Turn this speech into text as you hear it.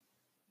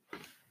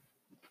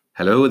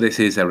Hello, this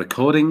is a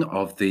recording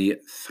of the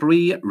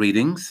 3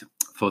 readings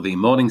for the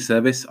morning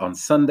service on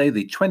Sunday,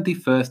 the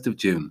 21st of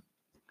June.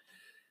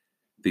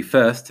 The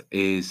first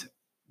is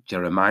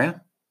Jeremiah,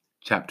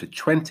 chapter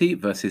 20,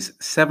 verses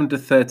 7 to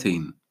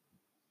 13.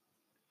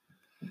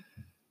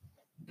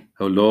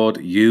 O Lord,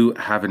 you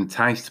have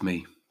enticed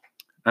me,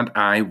 and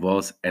I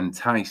was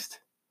enticed.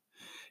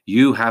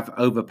 You have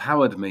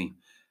overpowered me,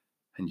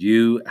 and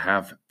you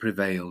have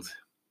prevailed.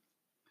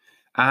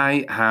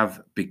 I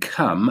have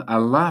become a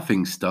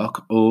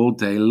laughingstock all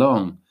day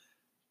long.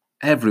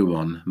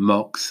 Everyone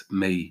mocks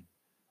me.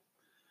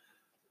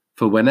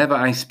 For whenever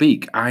I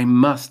speak, I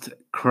must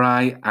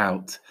cry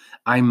out.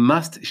 I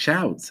must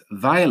shout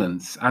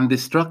violence and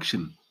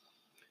destruction.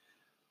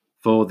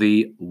 For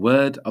the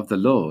word of the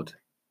Lord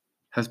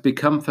has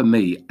become for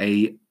me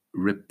a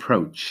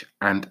reproach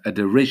and a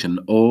derision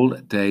all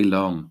day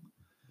long.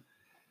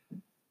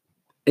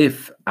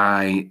 If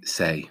I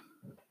say,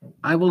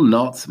 I will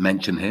not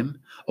mention him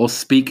or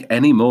speak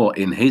any more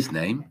in his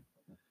name,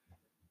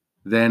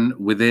 then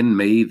within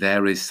me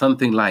there is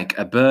something like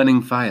a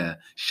burning fire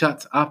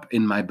shut up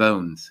in my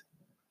bones.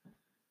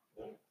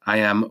 I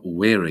am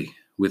weary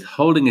with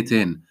holding it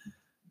in,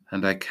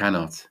 and I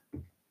cannot.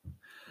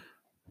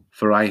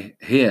 For I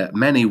hear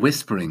many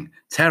whispering,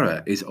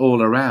 terror is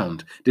all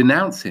around.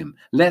 Denounce him,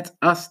 let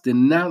us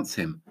denounce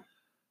him.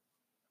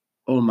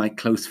 All my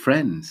close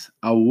friends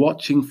are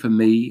watching for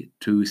me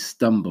to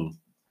stumble.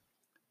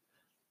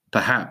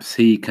 Perhaps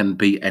he can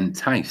be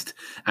enticed,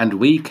 and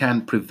we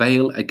can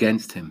prevail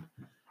against him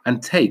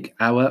and take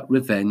our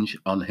revenge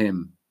on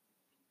him.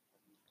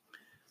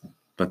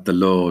 But the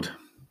Lord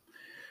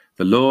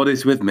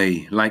is with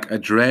me like a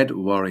dread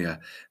warrior.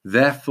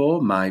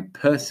 Therefore my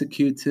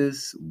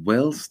persecutors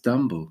will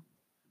stumble,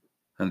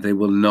 and they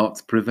will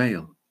not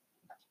prevail.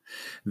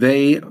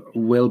 They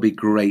will be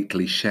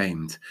greatly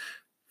shamed,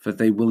 for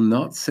they will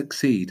not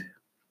succeed.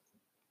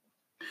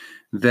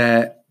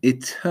 Their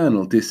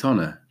eternal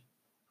dishonor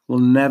will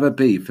never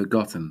be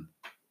forgotten.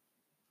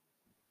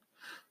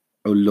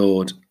 O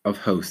Lord of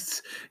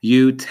hosts,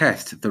 you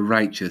test the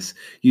righteous,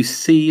 you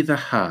see the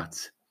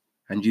heart,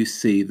 and you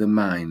see the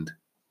mind.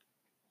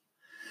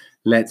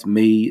 Let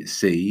me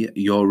see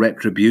your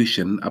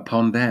retribution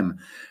upon them,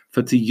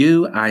 for to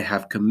you I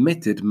have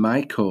committed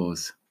my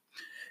cause.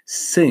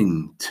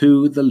 Sing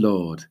to the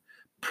Lord,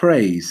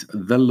 praise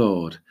the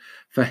Lord,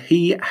 for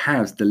he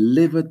has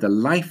delivered the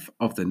life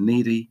of the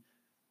needy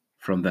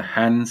from the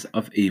hands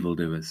of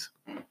evildoers.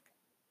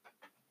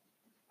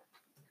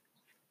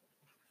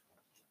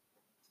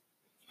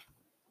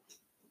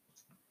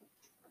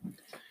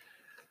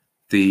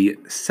 The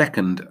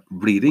second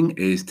reading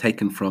is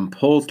taken from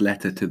Paul's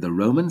letter to the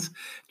Romans,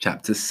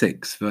 chapter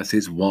 6,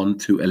 verses 1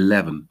 to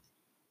 11.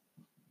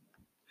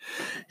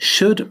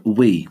 Should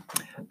we,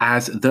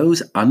 as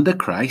those under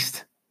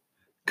Christ,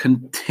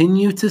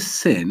 continue to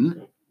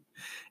sin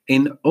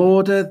in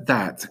order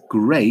that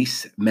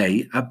grace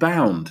may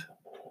abound?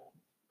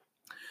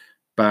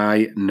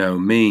 By no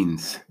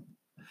means.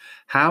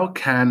 How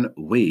can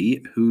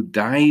we who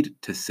died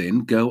to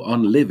sin go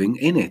on living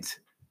in it?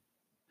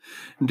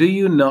 Do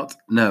you not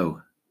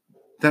know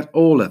that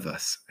all of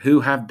us who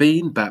have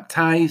been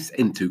baptized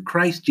into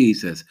Christ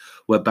Jesus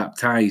were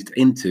baptized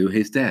into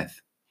his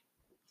death?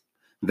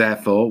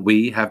 Therefore,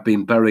 we have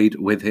been buried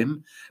with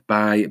him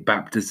by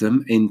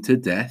baptism into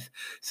death,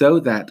 so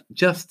that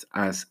just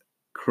as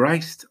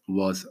Christ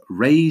was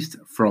raised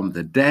from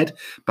the dead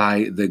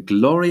by the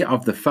glory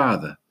of the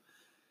Father,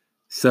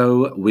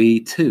 so we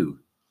too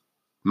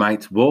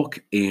might walk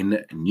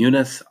in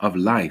newness of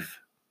life.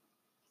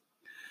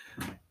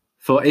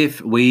 For if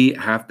we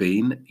have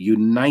been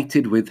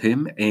united with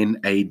him in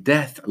a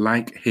death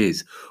like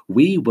his,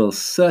 we will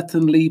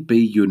certainly be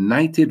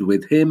united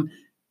with him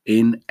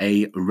in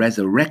a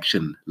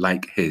resurrection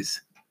like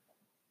his.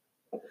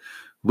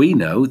 We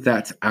know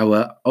that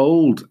our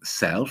old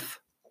self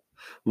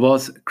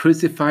was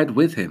crucified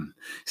with him,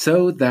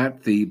 so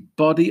that the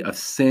body of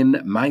sin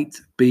might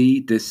be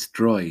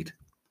destroyed,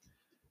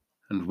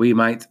 and we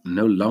might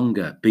no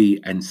longer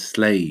be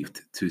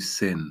enslaved to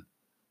sin.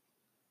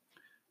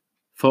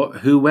 For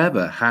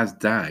whoever has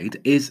died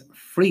is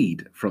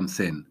freed from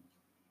sin.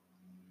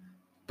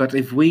 But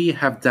if we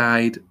have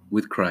died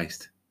with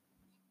Christ,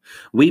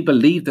 we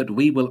believe that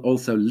we will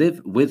also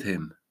live with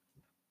him.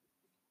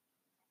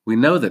 We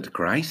know that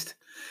Christ,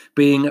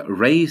 being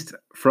raised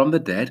from the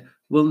dead,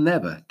 will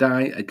never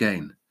die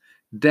again.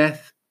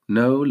 Death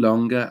no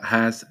longer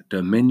has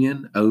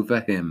dominion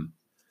over him.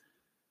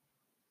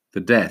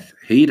 The death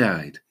he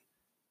died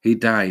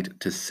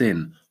to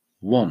sin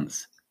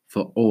once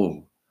for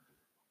all.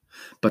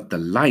 But the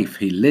life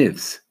he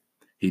lives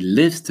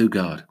to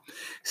God.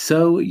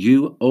 So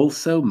you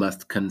also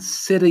must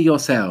consider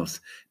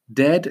yourselves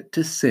dead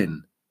to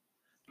sin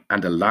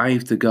and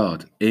alive to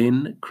God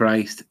in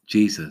Christ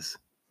Jesus.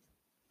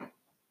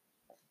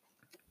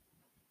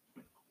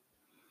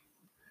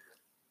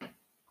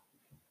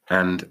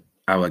 And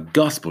our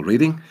gospel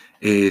reading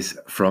is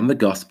from the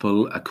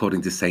Gospel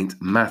according to St.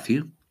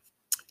 Matthew,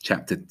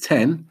 chapter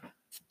 10,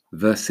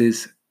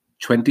 verses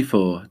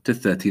 24 to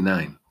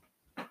 39.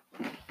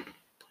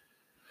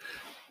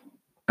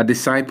 A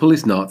disciple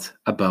is not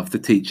above the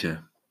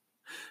teacher,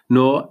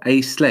 nor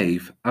a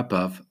slave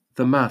above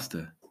the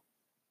master.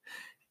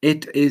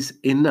 It is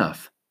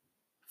enough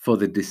for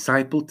the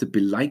disciple to be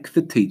like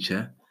the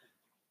teacher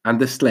and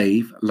the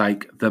slave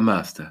like the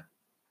master.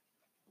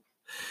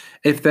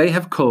 If they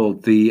have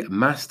called the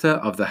master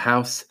of the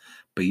house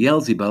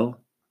Beelzebul,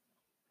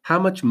 how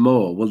much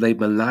more will they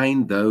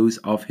malign those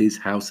of his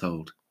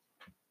household?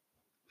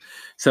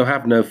 So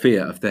have no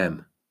fear of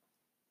them.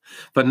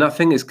 For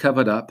nothing is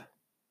covered up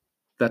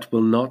that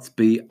will not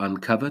be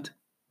uncovered,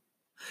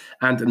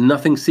 and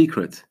nothing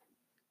secret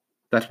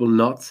that will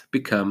not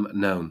become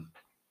known.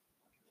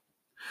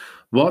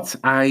 What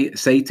I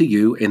say to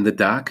you in the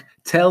dark,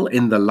 tell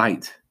in the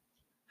light,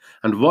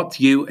 and what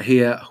you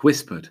hear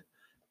whispered,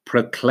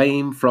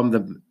 proclaim from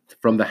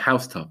the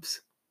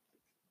housetops.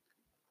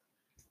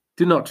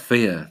 Do not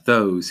fear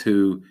those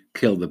who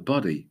kill the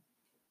body,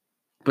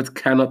 but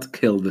cannot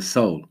kill the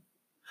soul.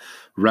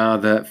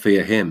 Rather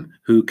fear him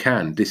who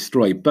can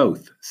destroy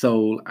both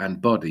soul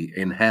and body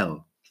in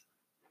hell.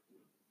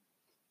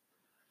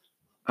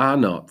 Are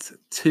not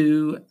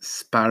 2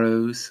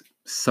 sparrows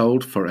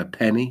sold for a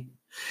penny?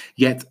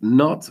 Yet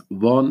not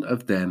one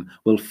of them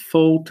will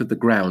fall to the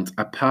ground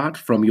apart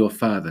from your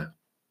Father.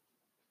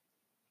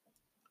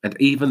 And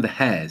even the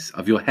hairs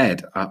of your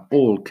head are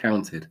all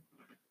counted.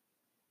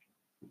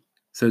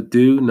 So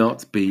do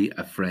not be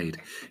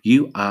afraid.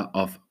 You are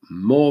of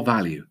more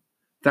value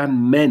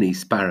than many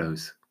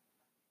sparrows.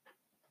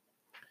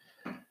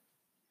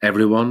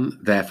 Everyone,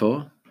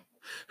 therefore,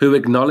 who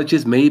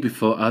acknowledges me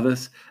before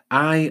others,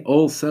 I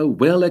also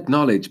will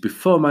acknowledge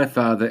before my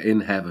Father in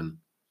heaven.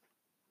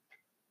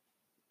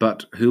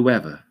 But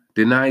whoever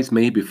denies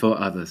me before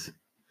others,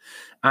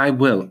 I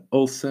will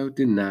also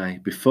deny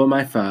before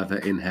my Father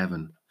in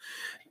heaven.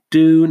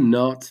 Do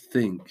not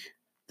think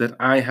that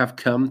I have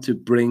come to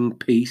bring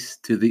peace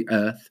to the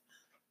earth.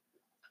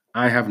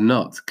 I have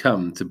not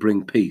come to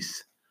bring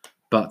peace,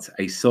 but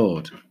a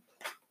sword.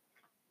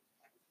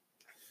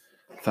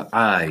 For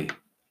I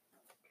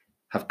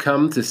have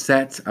come to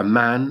set a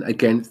man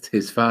against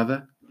his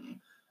father,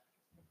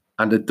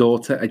 and a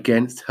daughter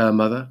against her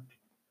mother,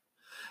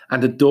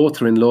 and a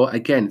daughter-in-law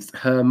against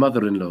her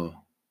mother-in-law.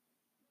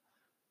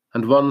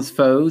 And one's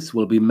foes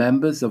will be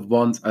members of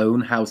one's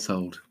own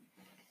household.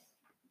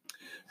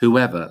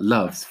 Whoever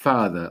loves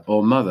father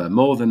or mother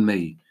more than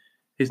me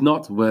is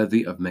not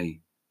worthy of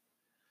me.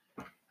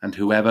 And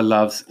whoever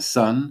loves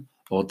son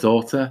or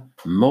daughter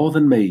more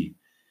than me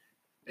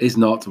is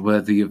not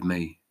worthy of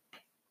me.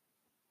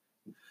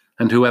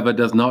 And whoever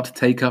does not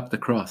take up the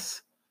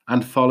cross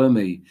and follow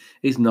me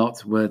is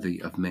not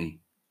worthy of me.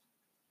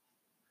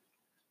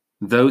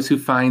 Those who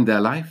find their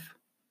life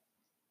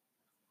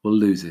will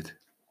lose it.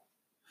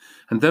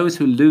 And those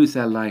who lose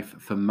their life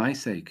for my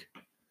sake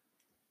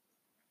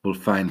will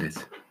find it.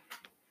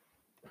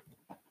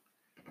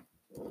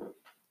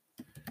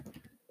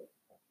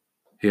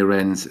 Here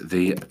ends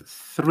the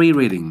 3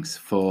 readings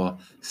for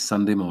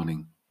Sunday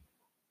morning.